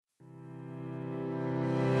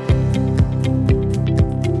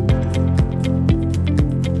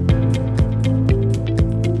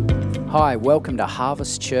Hi, welcome to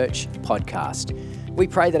Harvest Church Podcast. We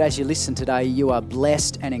pray that as you listen today, you are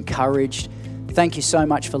blessed and encouraged. Thank you so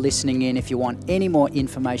much for listening in. If you want any more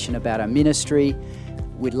information about our ministry,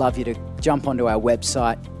 we'd love you to jump onto our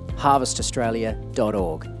website,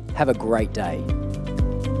 harvestaustralia.org. Have a great day.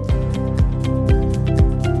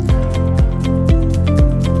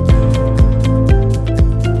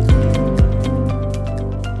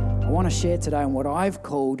 I want to share today on what I've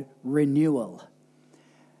called renewal.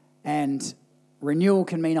 And renewal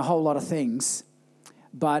can mean a whole lot of things,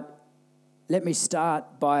 but let me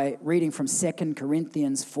start by reading from 2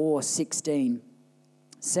 Corinthians 4:16.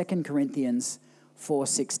 2 Corinthians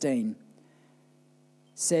 4:16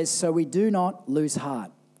 says, "So we do not lose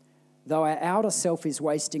heart. Though our outer self is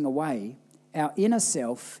wasting away, our inner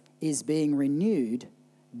self is being renewed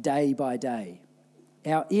day by day."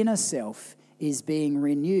 Our inner self is being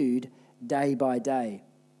renewed day by day.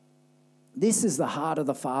 This is the heart of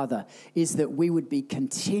the Father, is that we would be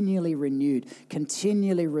continually renewed,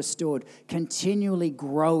 continually restored, continually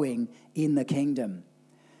growing in the kingdom.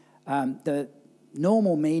 The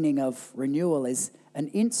normal meaning of renewal is an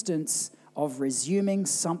instance of resuming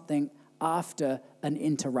something after an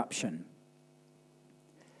interruption.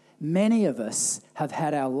 Many of us have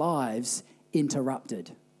had our lives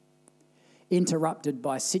interrupted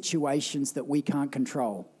by situations that we can't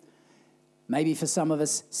control. Maybe for some of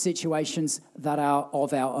us, situations that are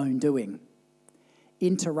of our own doing.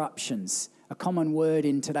 Interruptions. A common word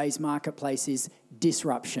in today's marketplace is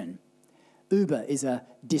disruption. Uber is a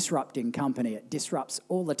disrupting company. It disrupts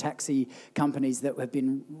all the taxi companies that have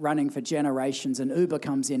been running for generations, and Uber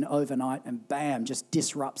comes in overnight and bam, just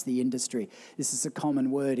disrupts the industry. This is a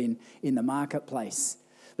common word in the marketplace.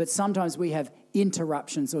 But sometimes we have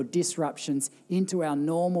interruptions or disruptions into our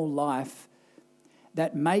normal life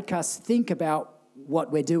that make us think about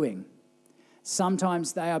what we're doing.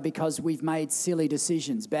 Sometimes they are because we've made silly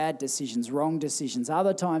decisions, bad decisions, wrong decisions.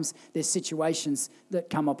 Other times there's situations that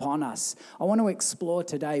come upon us. I want to explore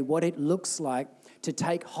today what it looks like to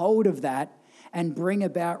take hold of that and bring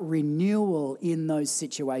about renewal in those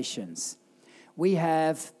situations. We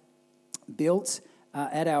have built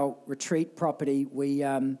at our retreat property, we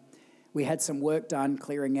had some work done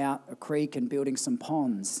clearing out a creek and building some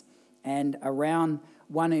ponds. And around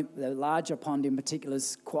the larger pond in particular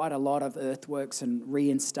is quite a lot of earthworks and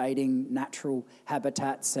reinstating natural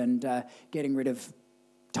habitats and getting rid of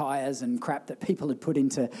tyres and crap that people had put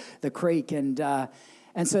into the creek. And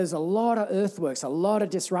so there's a lot of earthworks, a lot of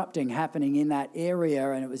disrupting happening in that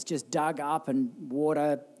area, and it was just dug up and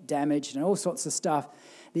water damaged and all sorts of stuff.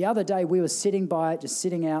 The other day we were sitting by it, just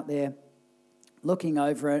sitting out there, looking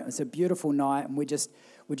over it. It was a beautiful night, and we're just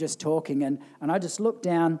talking, and I just looked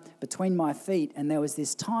down between my feet, and there was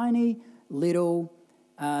this tiny little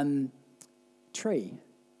tree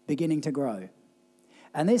beginning to grow.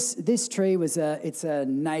 And this tree it's a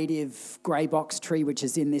native grey box tree, which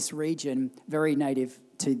is in this region, very native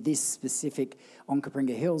to this specific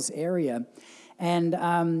Onkaparinga Hills area. And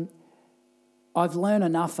I've learned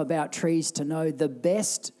enough about trees to know the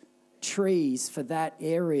best trees for that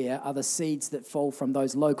area are the seeds that fall from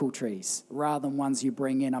those local trees rather than ones you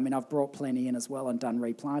bring in. I mean, I've brought plenty in as well and done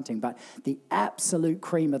replanting, but the absolute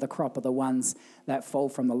cream of the crop are the ones that fall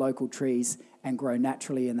from the local trees and grow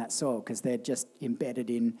naturally in that soil because they're just embedded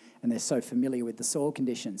in and they're so familiar with the soil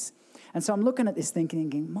conditions. And so I'm looking at this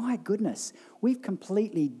thinking, my goodness, we've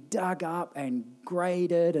completely dug up and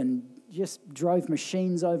graded and just drove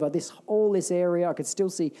machines over all this area. I could still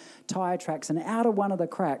see tyre tracks, and out of one of the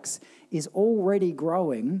cracks is already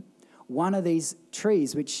growing one of these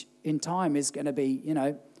trees, which in time is going to be,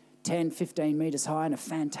 10, 15 metres high, and a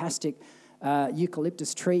fantastic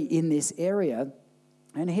eucalyptus tree in this area.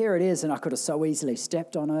 And here it is, and I could have so easily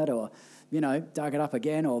stepped on it or, dug it up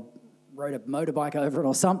again or rode a motorbike over it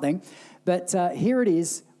or something. But here it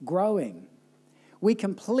is growing. We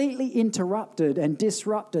completely interrupted and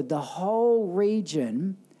disrupted the whole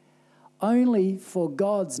region only for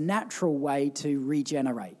God's natural way to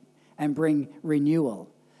regenerate and bring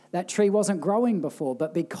renewal. That tree wasn't growing before,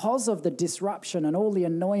 but because of the disruption and all the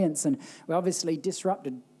annoyance, and we obviously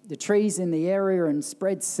disrupted the trees in the area and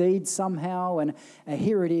spread seeds somehow, and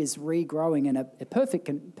here it is regrowing in a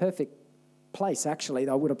perfect place, actually.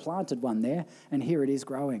 I would have planted one there, and here it is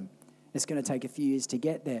growing. It's going to take a few years to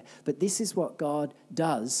get there. But this is what God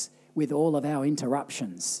does with all of our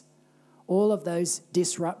interruptions. All of those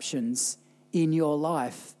disruptions in your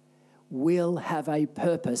life will have a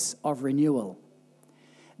purpose of renewal.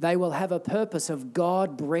 They will have a purpose of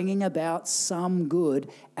God bringing about some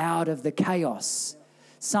good out of the chaos.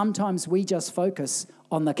 Sometimes we just focus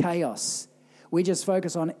on the chaos. We just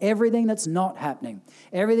focus on everything that's not happening,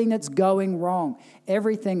 everything that's going wrong,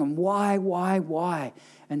 everything and why.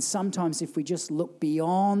 And sometimes if we just look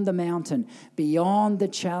beyond the mountain, beyond the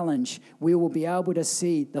challenge, we will be able to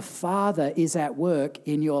see the Father is at work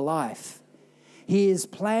in your life. He is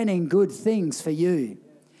planning good things for you.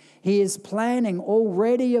 He is planning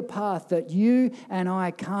already a path that you and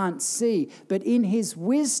I can't see. But in His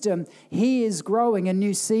wisdom, He is growing a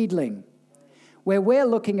new seedling. Where we're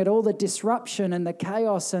looking at all the disruption and the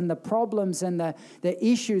chaos and the problems and the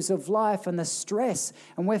issues of life and the stress,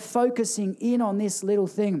 and we're focusing in on this little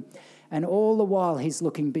thing. And all the while, He's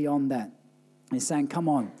looking beyond that. He's saying, come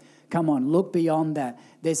on, look beyond that.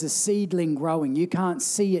 There's a seedling growing. You can't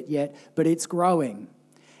see it yet, but it's growing.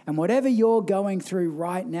 And whatever you're going through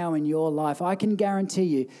right now in your life, I can guarantee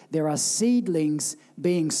you there are seedlings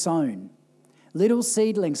being sown. Little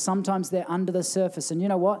seedlings, sometimes they're under the surface. And you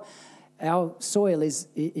know what? Our soil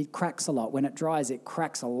it cracks a lot. When it dries, it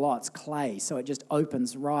cracks a lot. It's clay, so it just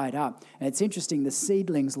opens right up. And it's interesting, the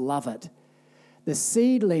seedlings love it. The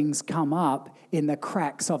seedlings come up in the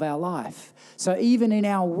cracks of our life. So even in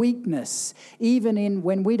our weakness, even in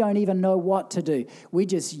when we don't even know what to do, we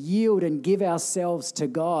just yield and give ourselves to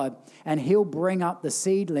God, and He'll bring up the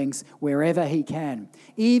seedlings wherever He can.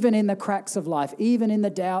 Even in the cracks of life, even in the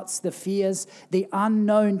doubts, the fears, the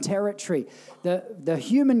unknown territory. The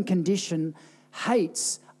human condition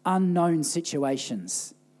hates unknown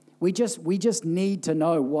situations. We just need to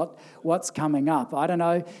know what's coming up. I don't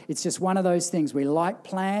know. It's just one of those things. We like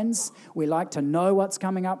plans. We like to know what's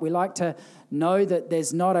coming up. We like to know that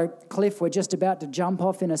there's not a cliff we're just about to jump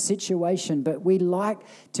off in a situation, but we like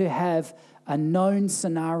to have a known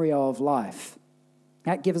scenario of life.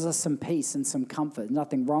 That gives us some peace and some comfort.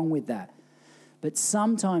 Nothing wrong with that. But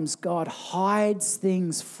sometimes God hides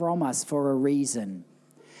things from us for a reason.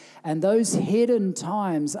 And those hidden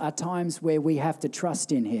times are times where we have to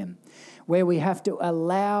trust in Him, where we have to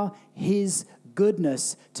allow His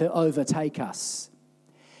goodness to overtake us.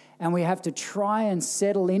 And we have to try and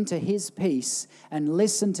settle into His peace and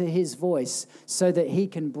listen to His voice so that He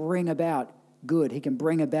can bring about good. He can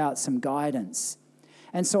bring about some guidance.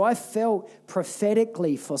 And so I felt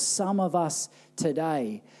prophetically for some of us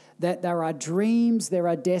today that there are dreams, there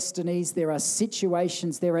are destinies, there are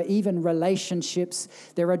situations, there are even relationships,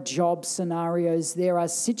 there are job scenarios, there are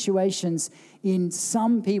situations in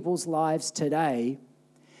some people's lives today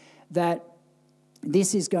that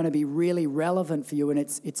this is going to be really relevant for you, and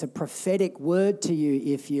it's a prophetic word to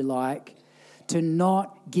you, if you like, to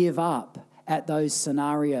not give up at those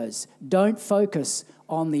scenarios. Don't focus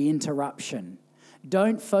on the interruption.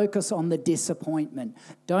 Don't focus on the disappointment.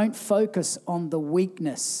 Don't focus on the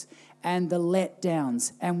weakness and the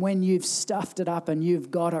letdowns and when you've stuffed it up and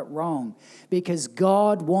you've got it wrong, because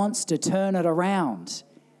God wants to turn it around.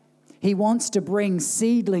 He wants to bring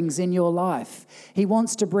seedlings in your life. He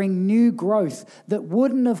wants to bring new growth that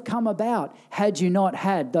wouldn't have come about had you not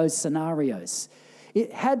had those scenarios.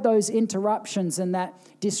 Had those interruptions and that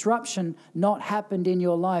disruption not happened in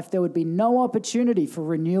your life, there would be no opportunity for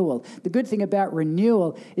renewal. The good thing about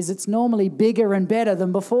renewal is it's normally bigger and better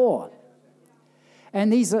than before.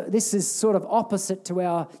 And this is sort of opposite to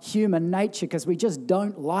our human nature, because we just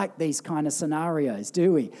don't like these kind of scenarios,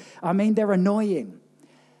 do we? I mean, they're annoying.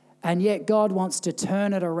 And yet God wants to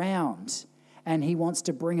turn it around, and He wants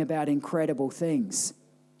to bring about incredible things.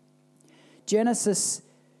 Genesis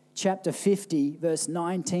chapter 50, verse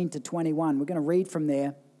 19 to 21. We're going to read from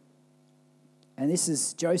there. And this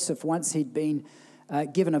is Joseph once he'd been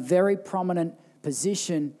given a very prominent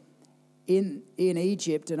position in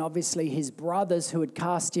Egypt, and obviously his brothers who had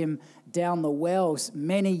cast him down the wells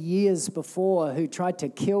many years before, who tried to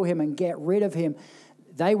kill him and get rid of him,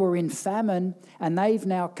 they were in famine, and they've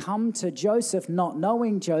now come to Joseph, not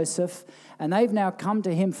knowing Joseph, and they've now come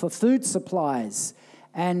to him for food supplies.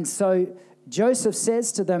 And so Joseph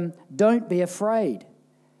says to them, "Don't be afraid.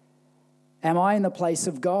 Am I in the place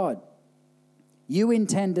of God? You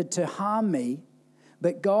intended to harm me,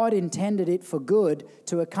 but God intended it for good,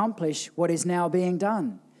 to accomplish what is now being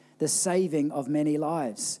done, the saving of many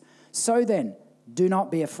lives. So then, do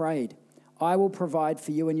not be afraid. I will provide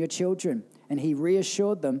for you and your children." And he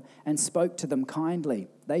reassured them and spoke to them kindly.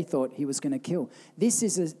 They thought he was going to kill. This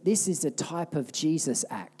is a type of Jesus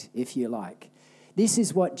act, if you like. This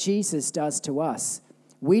is what Jesus does to us.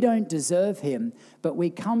 We don't deserve him, but we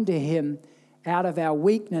come to him out of our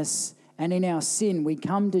weakness and in our sin. We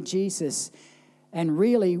come to Jesus, and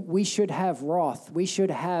really we should have wrath. We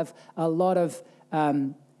should have a lot of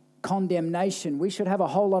condemnation. We should have a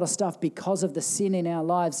whole lot of stuff because of the sin in our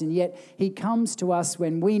lives, and yet he comes to us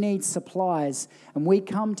when we need supplies, and we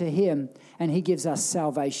come to him and he gives us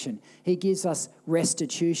salvation. He gives us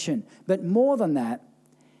restitution. But more than that,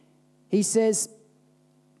 he says,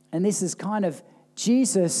 and this is kind of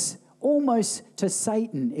Jesus almost to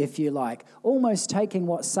Satan, if you like, almost taking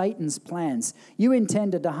what Satan's plans. You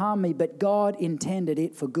intended to harm me, but God intended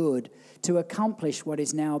it for good, to accomplish what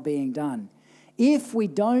is now being done. If we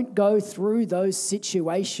don't go through those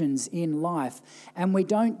situations in life and we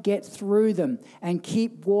don't get through them and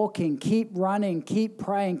keep walking, keep running, keep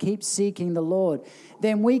praying, keep seeking the Lord,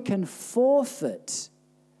 then we can forfeit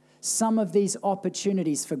some of these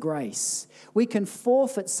opportunities for grace. We can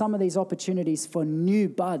forfeit some of these opportunities for new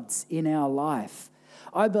buds in our life.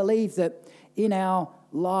 I believe that in our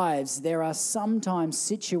lives, there are sometimes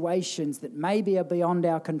situations that maybe are beyond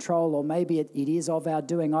our control, or maybe it is of our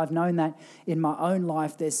doing. I've known that in my own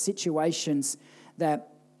life. There's situations that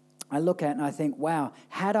I look at and I think, wow,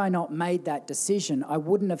 had I not made that decision, I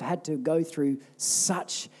wouldn't have had to go through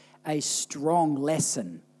such a strong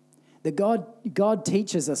lesson. God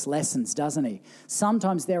teaches us lessons, doesn't he?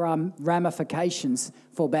 Sometimes there are ramifications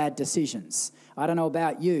for bad decisions. I don't know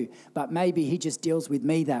about you, but maybe he just deals with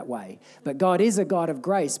me that way. But God is a God of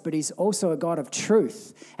grace, but he's also a God of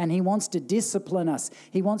truth. And he wants to discipline us.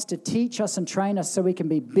 He wants to teach us and train us so we can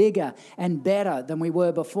be bigger and better than we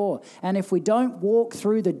were before. And if we don't walk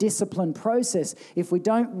through the discipline process, if we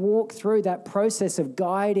don't walk through that process of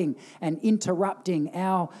guiding and interrupting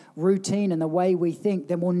our routine and the way we think,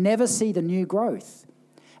 then we'll never see the new growth.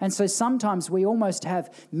 And so sometimes we almost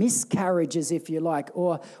have miscarriages, if you like,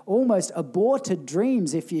 or almost aborted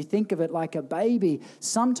dreams, if you think of it like a baby.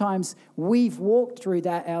 Sometimes we've walked through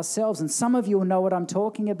that ourselves, and some of you will know what I'm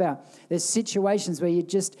talking about. There's situations where you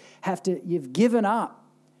just you've given up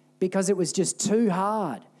because it was just too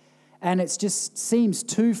hard, and it just seems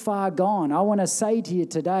too far gone. I want to say to you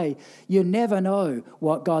today, you never know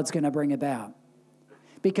what God's going to bring about.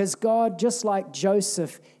 Because God, just like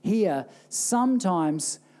Joseph here,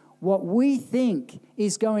 sometimes what we think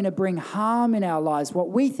is going to bring harm in our lives,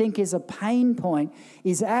 what we think is a pain point,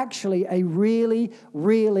 is actually a really,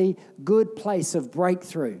 really good place of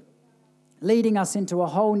breakthrough, leading us into a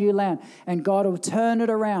whole new land. And God will turn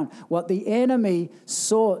it around. What the enemy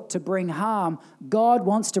sought to bring harm, God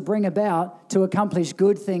wants to bring about to accomplish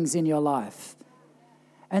good things in your life.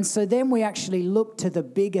 And so then we actually look to the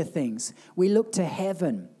bigger things. We look to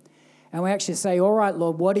heaven. And we actually say, all right,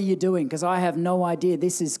 Lord, what are you doing? Because I have no idea.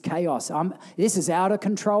 This is chaos. This is out of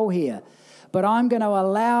control here. But I'm going to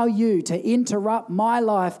allow you to interrupt my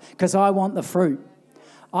life because I want the fruit.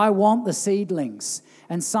 I want the seedlings.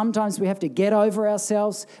 And sometimes we have to get over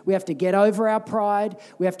ourselves. We have to get over our pride.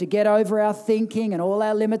 We have to get over our thinking and all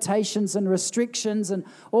our limitations and restrictions and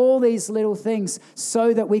all these little things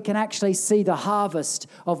so that we can actually see the harvest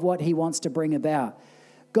of what he wants to bring about.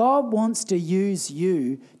 God wants to use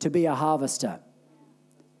you to be a harvester.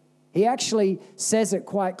 He actually says it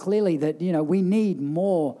quite clearly that, we need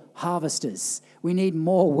more harvesters. We need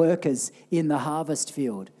more workers in the harvest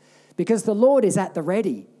field because the Lord is at the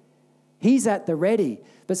ready. He's at the ready.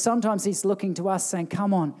 But sometimes he's looking to us saying,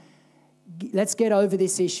 come on, let's get over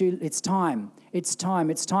this issue. It's time. It's time.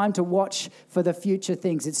 It's time to watch for the future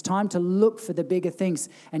things. It's time to look for the bigger things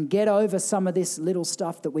and get over some of this little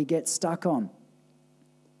stuff that we get stuck on.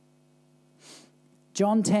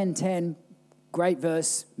 John 10:10, great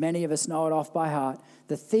verse. Many of us know it off by heart.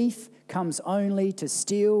 The thief comes only to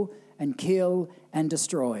steal and kill and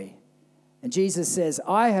destroy. And Jesus says,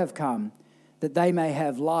 I have come that they may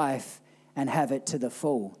have life and have it to the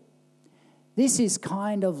full. This is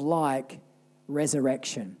kind of like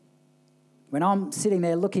resurrection. When I'm sitting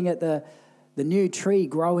there looking at the new tree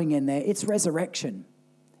growing in there, it's resurrection.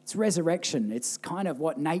 It's resurrection. It's kind of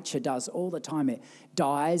what nature does all the time. It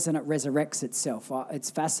dies and it resurrects itself. It's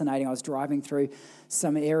fascinating. I was driving through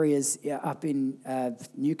some areas up in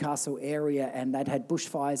Newcastle area, and they'd had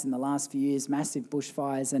bushfires in the last few years, massive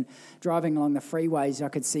bushfires. And driving along the freeways, I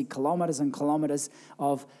could see kilometres and kilometres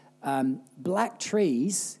of black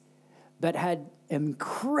trees, but had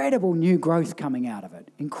incredible new growth coming out of it.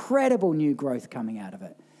 Incredible new growth coming out of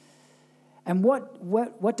it. And what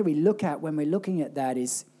do we look at when we're looking at that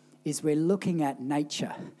is we're looking at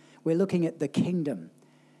nature. We're looking at the kingdom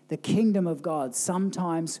of God.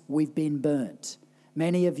 Sometimes we've been burnt.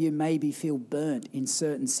 Many of you maybe feel burnt in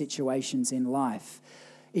certain situations in life.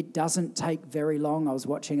 It doesn't take very long. I was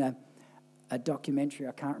watching a documentary,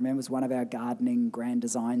 I can't remember, it was one of our gardening Grand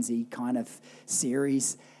Designs-y kind of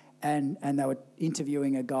series, and they were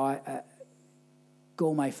interviewing a guy, a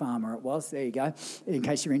gourmet farmer it was, there you go, in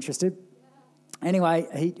case you're interested.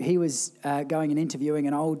 Anyway, he was going and interviewing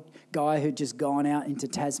an old guy who'd just gone out into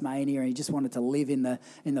Tasmania, and he just wanted to live in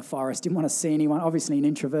the forest. Didn't want to see anyone. Obviously, an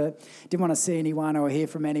introvert. Didn't want to see anyone or hear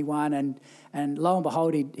from anyone. And lo and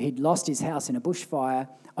behold, he'd lost his house in a bushfire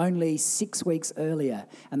only 6 weeks earlier,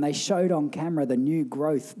 and they showed on camera the new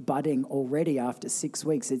growth budding already after 6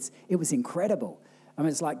 weeks. It was incredible. I mean,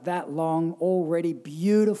 it's like that long, already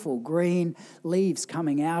beautiful green leaves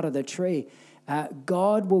coming out of the tree.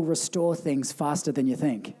 God will restore things faster than you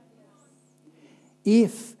think,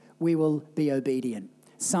 if we will be obedient.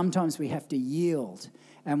 Sometimes we have to yield,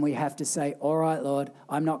 and we have to say, all right, Lord,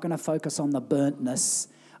 I'm not going to focus on the burntness.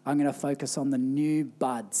 I'm going to focus on the new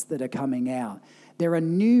buds that are coming out. There are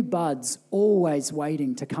new buds always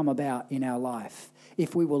waiting to come about in our life.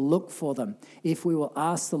 If we will look for them, if we will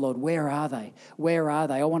ask the Lord, where are they? Where are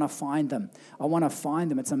they? I want to find them. I want to find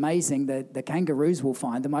them. It's amazing that the kangaroos will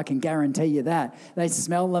find them. I can guarantee you that. They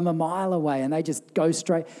smell them a mile away and they just go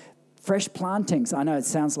straight. Fresh plantings. I know it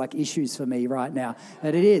sounds like issues for me right now,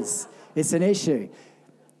 but it is. It's an issue.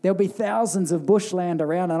 There'll be thousands of bushland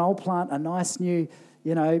around, and I'll plant a nice new,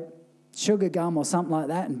 sugar gum or something like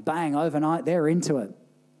that, and bang, overnight they're into it.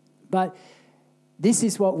 But this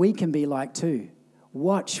is what we can be like too.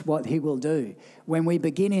 Watch what he will do when we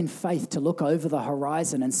begin in faith to look over the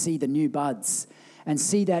horizon and see the new buds and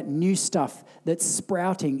see that new stuff that's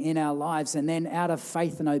sprouting in our lives. And then out of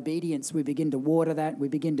faith and obedience, we begin to water that. We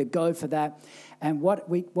begin to go for that. And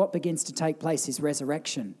what begins to take place is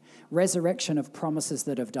resurrection. Resurrection of promises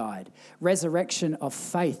that have died. Resurrection of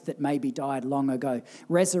faith that maybe died long ago.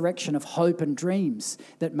 Resurrection of hope and dreams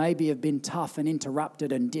that maybe have been tough and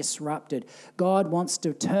interrupted and disrupted. God wants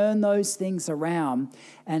to turn those things around,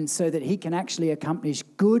 and so that he can actually accomplish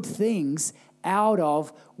good things out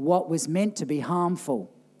of what was meant to be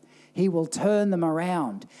harmful. He will turn them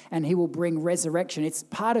around, and he will bring resurrection. It's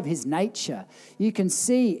part of his nature. You can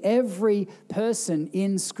see every person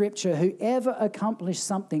in Scripture who ever accomplished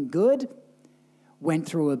something good went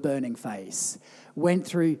through a burning phase, went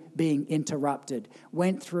through being interrupted,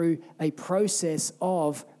 went through a process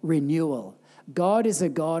of renewal. God is a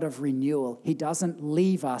God of renewal. He doesn't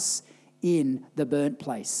leave us in the burnt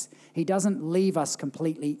place. He doesn't leave us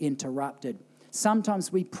completely interrupted.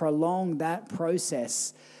 Sometimes we prolong that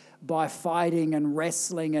process by fighting and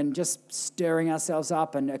wrestling and just stirring ourselves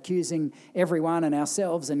up and accusing everyone and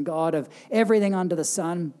ourselves and God of everything under the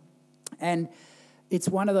sun. And it's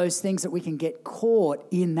one of those things that we can get caught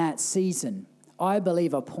in that season. I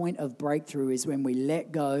believe a point of breakthrough is when we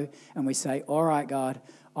let go and we say, all right, God,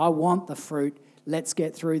 I want the fruit. Let's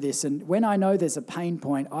get through this. And when I know there's a pain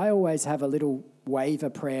point, I always have a little wave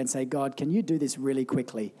of prayer and say, God, can you do this really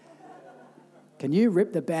quickly? Can you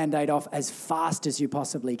rip the Band-Aid off as fast as you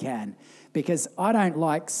possibly can? Because I don't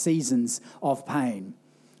like seasons of pain.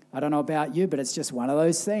 I don't know about you, but it's just one of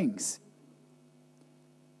those things.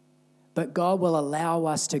 But God will allow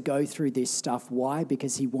us to go through this stuff. Why?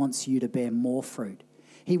 Because he wants you to bear more fruit.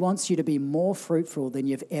 He wants you to be more fruitful than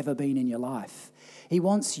you've ever been in your life. He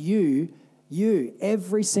wants you,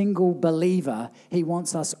 every single believer, he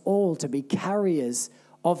wants us all to be carriers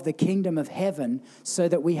of the kingdom of heaven, so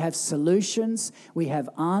that we have solutions, we have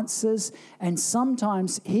answers. And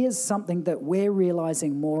sometimes here's something that we're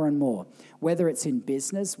realizing more and more, whether it's in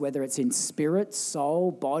business, whether it's in spirit,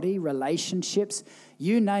 soul, body, relationships,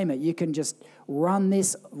 you name it. You can just run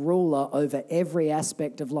this ruler over every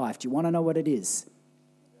aspect of life. Do you want to know what it is?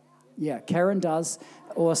 Yeah, Karen does.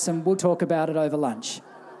 Awesome. We'll talk about it over lunch.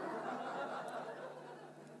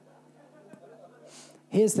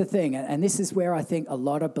 Here's the thing, and this is where I think a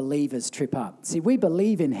lot of believers trip up. See, we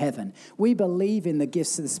believe in heaven. We believe in the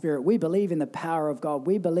gifts of the Spirit. We believe in the power of God.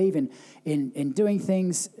 We believe in doing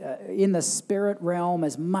things in the spirit realm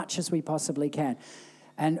as much as we possibly can.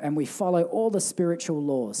 And we follow all the spiritual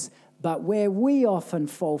laws. But where we often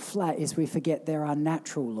fall flat is we forget there are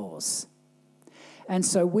natural laws. And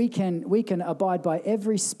so we can abide by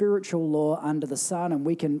every spiritual law under the sun, and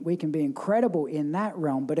we can be incredible in that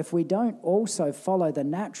realm. But if we don't also follow the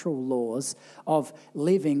natural laws of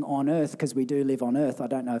living on earth, because we do live on earth, I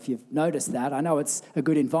don't know if you've noticed that. I know it's a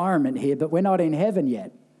good environment here, but we're not in heaven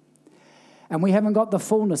yet. And we haven't got the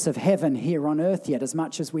fullness of heaven here on earth yet. As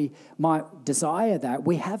much as we might desire that,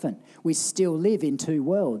 we haven't. We still live in two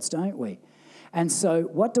worlds, don't we? And so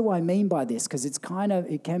what do I mean by this? Because it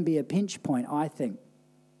can be a pinch point, I think.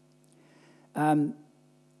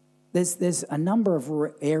 There's a number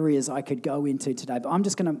of areas I could go into today, but I'm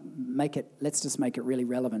just going to let's just make it really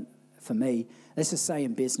relevant for me. Let's just say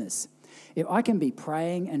in business. If I can be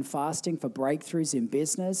praying and fasting for breakthroughs in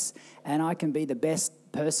business, and I can be the best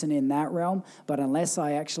person in that realm, but unless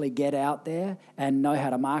I actually get out there and know how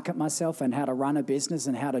to market myself and how to run a business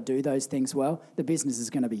and how to do those things well, the business is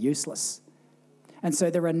going to be useless. And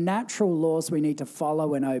so there are natural laws we need to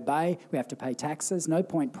follow and obey. We have to pay taxes. No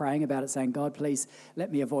point praying about it saying, God, please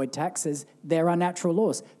let me avoid taxes. There are natural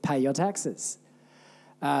laws. Pay your taxes.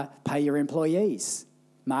 Pay your employees.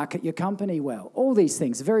 Market your company well. All these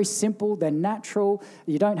things, very simple, they're natural.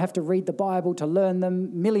 You don't have to read the Bible to learn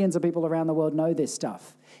them. Millions of people around the world know this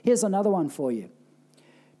stuff. Here's another one for you.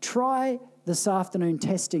 Try this afternoon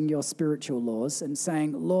testing your spiritual laws and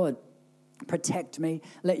saying, Lord, protect me.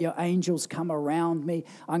 Let your angels come around me.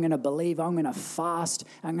 I'm going to believe. I'm going to fast.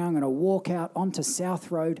 And I'm going to walk out onto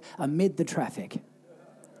South Road amid the traffic.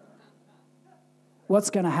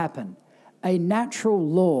 What's going to happen? A natural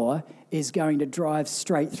law is going to drive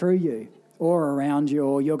straight through you or around you,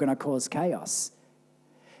 or you're going to cause chaos.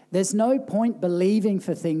 There's no point believing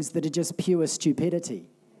for things that are just pure stupidity.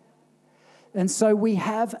 And so we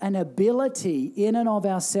have an ability in and of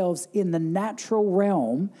ourselves in the natural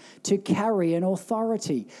realm to carry an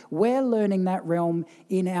authority. We're learning that realm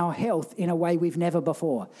in our health in a way we've never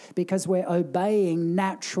before because we're obeying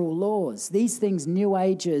natural laws. These things, New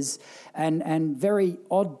Agers and very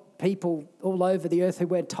odd people all over the earth who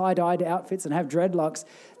wear tie-dyed outfits and have dreadlocks,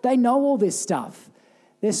 they know all this stuff.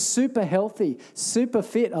 They're super healthy, super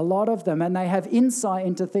fit, a lot of them, and they have insight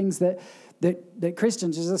into things that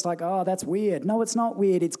Christians are just like, oh, that's weird. No, it's not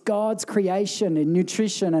weird. It's God's creation in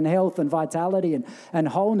nutrition and health and vitality and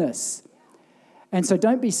wholeness. And so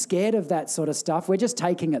don't be scared of that sort of stuff. We're just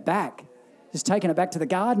taking it back. Just taking it back to the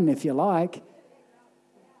garden, if you like.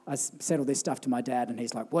 I said all this stuff to my dad, and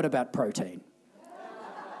he's like, what about protein?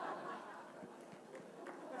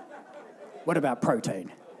 What about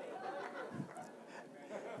protein?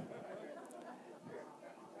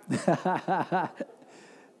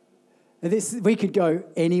 We could go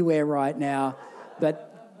anywhere right now,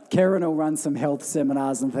 but Karen will run some health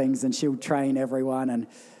seminars and things, and she'll train everyone.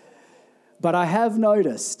 But I have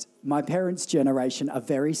noticed my parents' generation are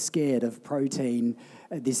very scared of protein,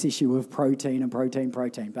 this issue of protein and protein.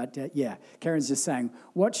 But yeah, Karen's just saying,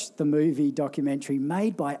 watch the movie documentary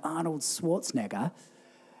made by Arnold Schwarzenegger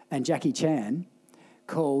and Jackie Chan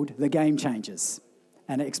called The Game Changers,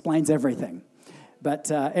 and it explains everything.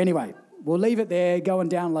 But anyway, we'll leave it there. Go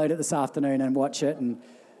and download it this afternoon and watch it. And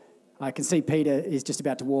I can see Peter is just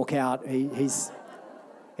about to walk out. He's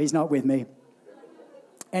not with me.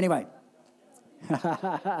 Anyway.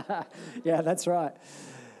 Yeah, that's right.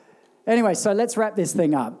 Anyway, so let's wrap this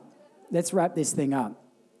thing up.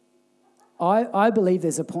 I believe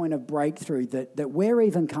there's a point of breakthrough that we're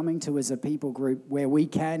even coming to as a people group where we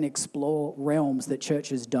can explore realms that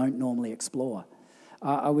churches don't normally explore.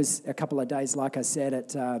 I was a couple of days, like I said,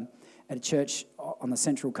 at a church on the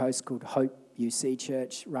Central Coast called Hope UC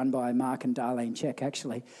Church, run by Mark and Darlene Check,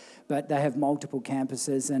 actually. But they have multiple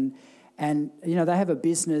campuses, and you know, they have a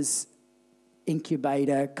business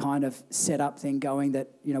incubator kind of setup thing going that,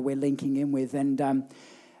 you know, we're linking in with. And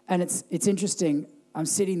it's interesting. I'm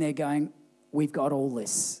sitting there going, we've got all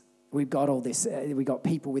this. We've got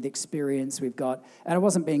people with experience. And I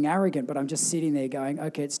wasn't being arrogant, but I'm just sitting there going,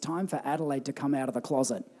 okay, it's time for Adelaide to come out of the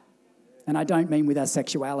closet. And I don't mean with our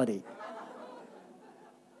sexuality.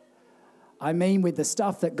 I mean with the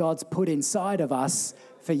stuff that God's put inside of us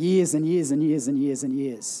for years and years and years and years and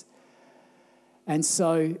years. And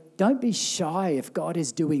so don't be shy if God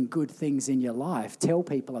is doing good things in your life. Tell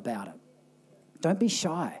people about it. Don't be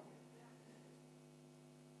shy.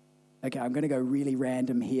 Okay, I'm going to go really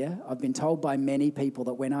random here. I've been told by many people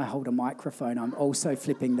that when I hold a microphone, I'm also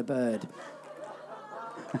flipping the bird.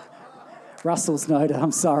 Russell's noted,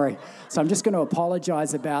 I'm sorry. So I'm just going to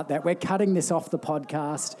apologise about that. We're cutting this off the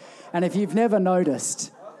podcast. And if you've never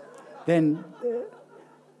noticed, then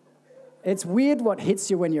it's weird what hits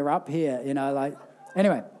you when you're up here, you know, like.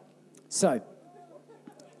 Anyway, so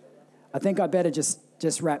I think I better just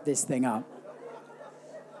wrap this thing up.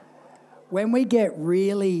 When we get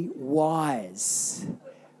really wise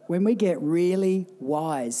in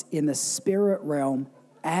the spirit realm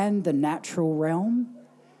and the natural realm,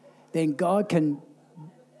 then God can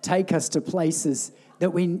take us to places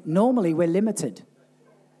that we're limited.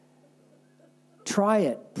 Try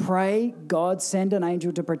it. Pray, God, send an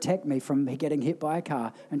angel to protect me from getting hit by a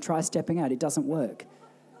car, and try stepping out. It doesn't work.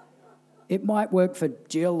 It might work for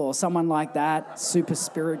Jill or someone like that, super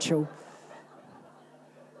spiritual.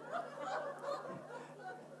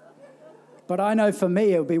 But I know for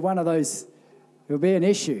me, it'll be one of those, it'll be an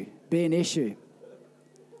issue.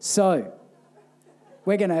 So,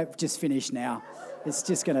 we're going to just finish now. It's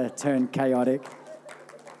just going to turn chaotic.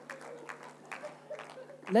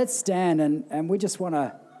 let's stand and we just want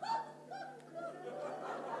to...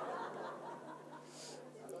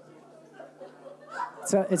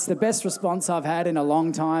 So it's the best response I've had in a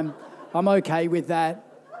long time. I'm okay with that.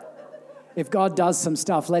 If God does some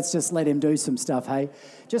stuff, let's just let him do some stuff, hey?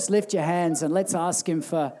 Just lift your hands and let's ask him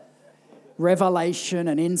for revelation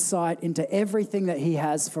and insight into everything that he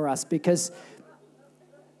has for us, because,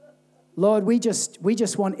 Lord, we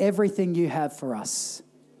just want everything you have for us.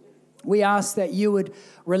 We ask that you would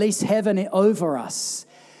release heaven over us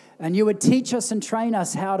and you would teach us and train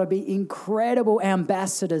us how to be incredible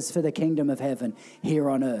ambassadors for the kingdom of heaven here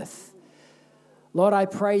on earth. Lord, I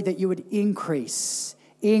pray that you would increase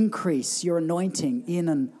your anointing in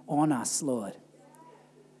and on us, Lord.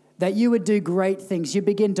 That you would do great things. You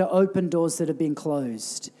begin to open doors that have been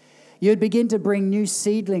closed. You'd begin to bring new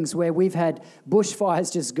seedlings where we've had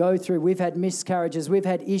bushfires just go through. We've had miscarriages. We've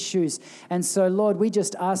had issues. And so, Lord, we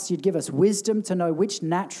just ask you'd give us wisdom to know which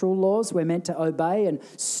natural laws we're meant to obey and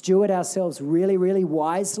steward ourselves really, really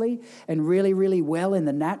wisely and really, really well in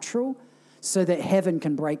the natural so that heaven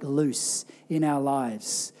can break loose in our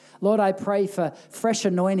lives. Lord, I pray for fresh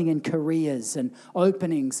anointing in careers and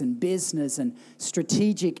openings and business and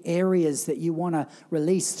strategic areas that you want to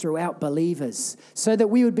release throughout believers so that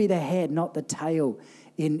we would be the head, not the tail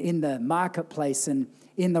in the marketplace and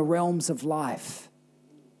in the realms of life.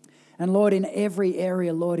 And Lord, in every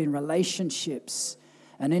area, Lord, in relationships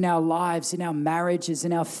and in our lives, in our marriages,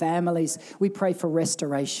 in our families, we pray for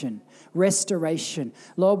restoration. Restoration.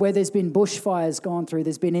 Lord, where there's been bushfires gone through,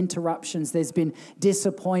 there's been interruptions, there's been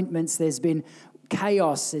disappointments, there's been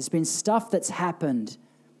chaos, there's been stuff that's happened.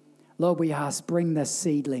 Lord, we ask, bring the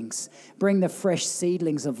seedlings, bring the fresh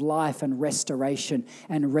seedlings of life and restoration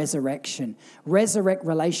and resurrection. Resurrect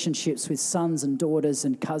relationships with sons and daughters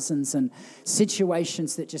and cousins and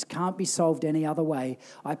situations that just can't be solved any other way.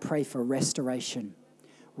 I pray for restoration.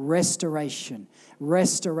 Restoration.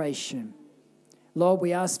 Restoration. Lord,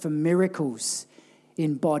 we ask for miracles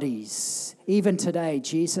in bodies. Even today,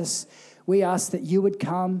 Jesus, we ask that you would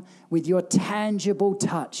come with your tangible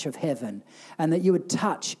touch of heaven and that you would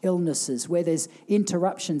touch illnesses where there's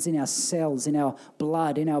interruptions in our cells, in our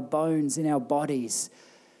blood, in our bones, in our bodies.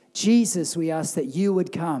 Jesus, we ask that you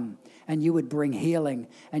would come and you would bring healing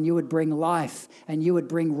and you would bring life and you would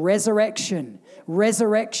bring resurrection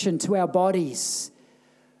to our bodies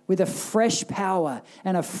with a fresh power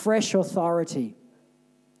and a fresh authority.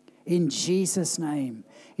 In Jesus' name,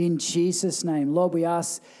 Lord, we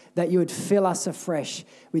ask that you would fill us afresh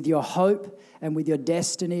with your hope and with your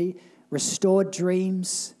destiny, restored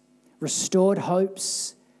dreams, restored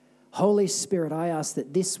hopes. Holy Spirit, I ask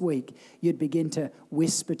that this week you'd begin to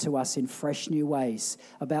whisper to us in fresh new ways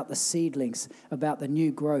about the seedlings, about the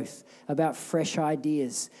new growth, about fresh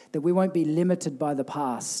ideas, that we won't be limited by the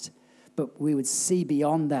past, but we would see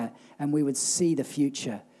beyond that and we would see the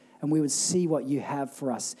future. And we would see what you have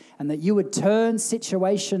for us. And that you would turn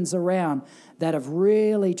situations around that have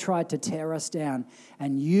really tried to tear us down.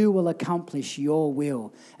 And you will accomplish your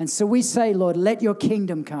will. And so we say, Lord, let your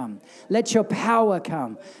kingdom come. Let your power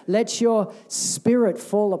come. Let your spirit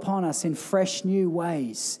fall upon us in fresh new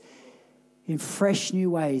ways. In fresh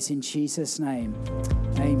new ways, in Jesus' name.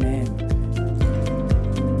 Amen.